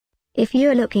If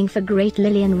you're looking for great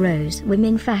Lillian Rose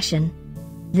women fashion,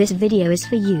 this video is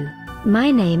for you.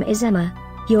 My name is Emma,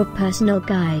 your personal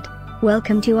guide.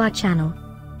 Welcome to our channel.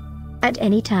 At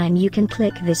any time you can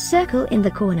click this circle in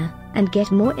the corner, and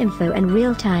get more info and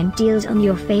real-time deals on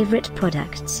your favorite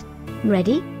products.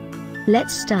 Ready?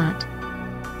 Let's start.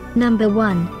 Number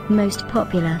 1, Most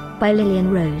Popular, by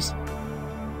Lillian Rose.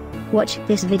 Watch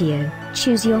this video,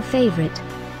 choose your favorite.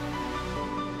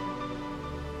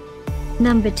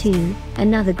 Number 2,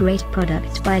 another great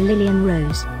product by Lillian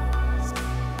Rose.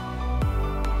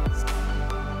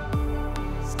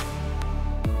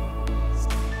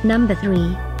 Number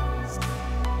 3.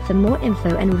 For more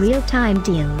info and real-time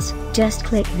deals, just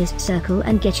click this circle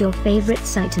and get your favorite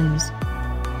items.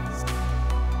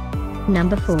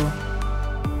 Number 4.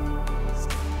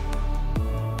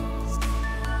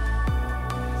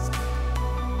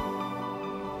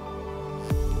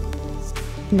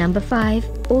 Number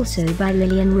 5, also by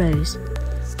Lillian Rose.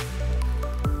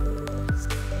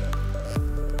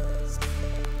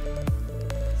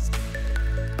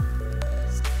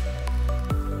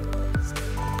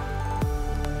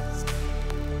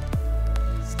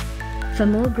 For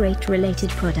more great related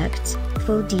products,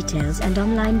 full details and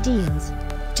online deals,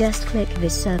 just click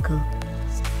this circle.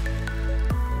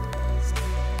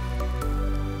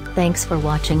 Thanks for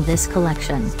watching this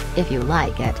collection. If you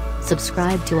like it,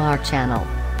 subscribe to our channel.